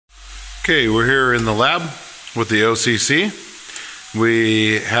Okay, we're here in the lab with the OCC.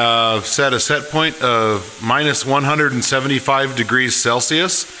 We have set a set point of minus 175 degrees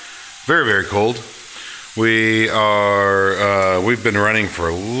Celsius. Very, very cold. We've been running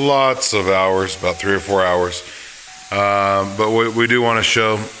for lots of hours, about 3 or 4 hours. But what we do want to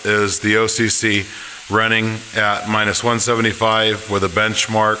show is the OCC running at minus 175 with a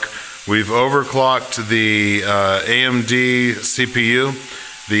benchmark. We've overclocked the AMD CPU,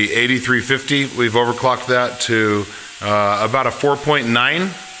 the 8350. We've overclocked that to about a 4.9.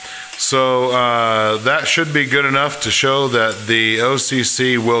 So that should be good enough to show that the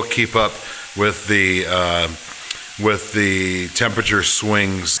OCC will keep up with the temperature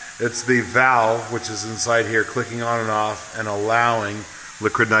swings. It's the valve, which is inside here, clicking on and off and allowing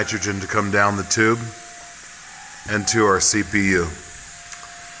liquid nitrogen to come down the tube and to our CPU.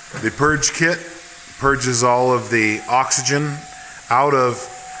 The purge kit purges all of the oxygen out of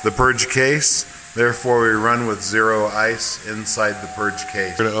the purge case. Therefore, we run with 0 ice inside the purge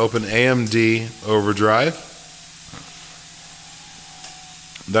case. We're going to open AMD Overdrive.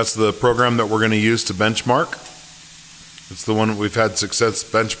 That's the program that we're going to use to benchmark. It's the one that we've had success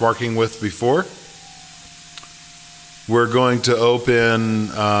benchmarking with before. We're going to open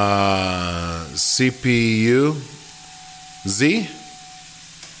CPU Z,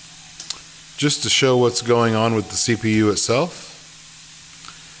 just to show what's going on with the CPU itself.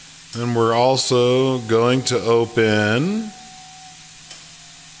 And we're also going to open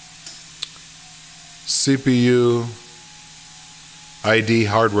CPU ID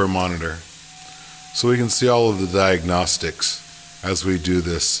hardware monitor, so we can see all of the diagnostics as we do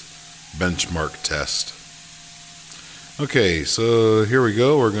this benchmark test. Okay, so here we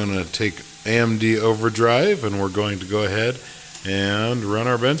go. We're going to take AMD Overdrive and we're going to go ahead and run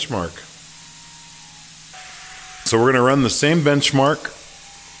our benchmark. So we're going to run the same benchmark,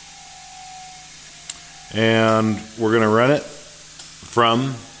 and we're going to run it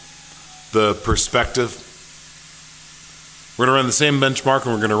from the perspective. We're going to run the same benchmark,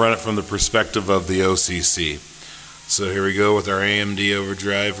 and we're going to run it from the perspective of the OCC. So here we go with our AMD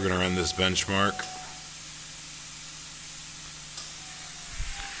Overdrive. We're going to run this benchmark.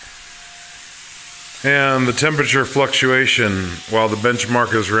 And the temperature fluctuation while the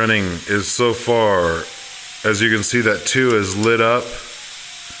benchmark is running is so far, as you can see, that 2 is lit up.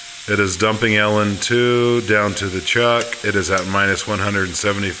 It is dumping LN2 down to the chuck. It is at minus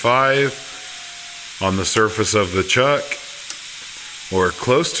 175 on the surface of the chuck, or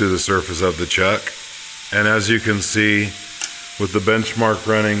close to the surface of the chuck. And as you can see, with the benchmark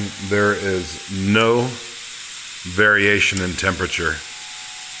running, there is no variation in temperature.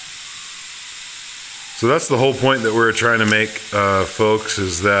 So that's the whole point that we're trying to make, folks,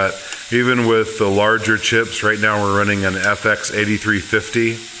 is that even with the larger chips, right now we're running an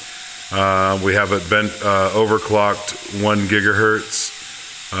FX8350. We have it overclocked 1 gigahertz.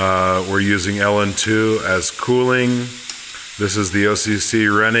 We're using LN2 as cooling. This is the OCC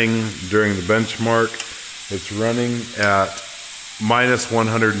running during the benchmark. It's running at minus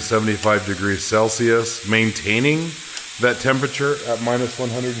 175 degrees Celsius, maintaining that temperature at minus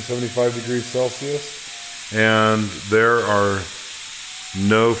 175 degrees Celsius. And there are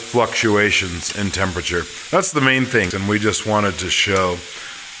no fluctuations in temperature. That's the main thing. And we just wanted to show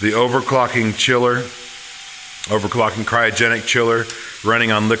the overclocking cryogenic chiller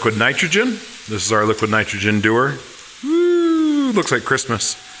running on liquid nitrogen. This is our liquid nitrogen doer. Woo, looks like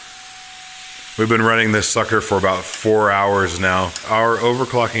Christmas. We've been running this sucker for about 4 hours now. Our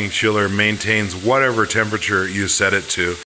overclocking chiller maintains whatever temperature you set it to.